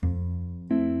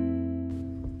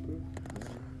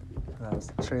That was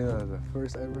the trailer of the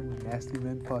first ever Nasty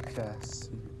Men podcast.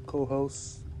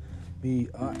 Co-host, me,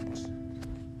 Aunt.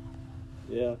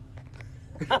 Yeah.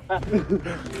 And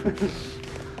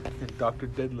Dr.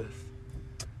 Deadlift.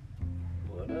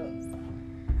 What up?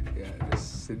 Yeah,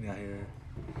 just sitting out here.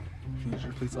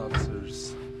 Future police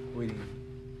officers waiting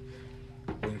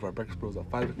for our breakfast bros at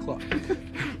 5 o'clock.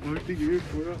 What do you here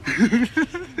for?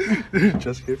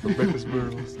 Just here for breakfast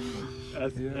bros.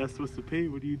 Ask what's the pay.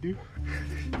 What do you do?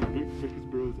 Breakfast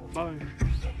bros at 5.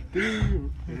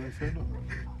 And I sign up.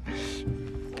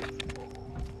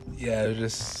 Yeah, we're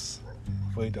just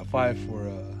waiting till 5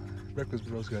 for breakfast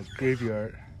bros. Got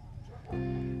graveyard.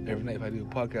 Every night if I do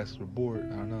a podcast, we're bored.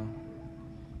 I don't know.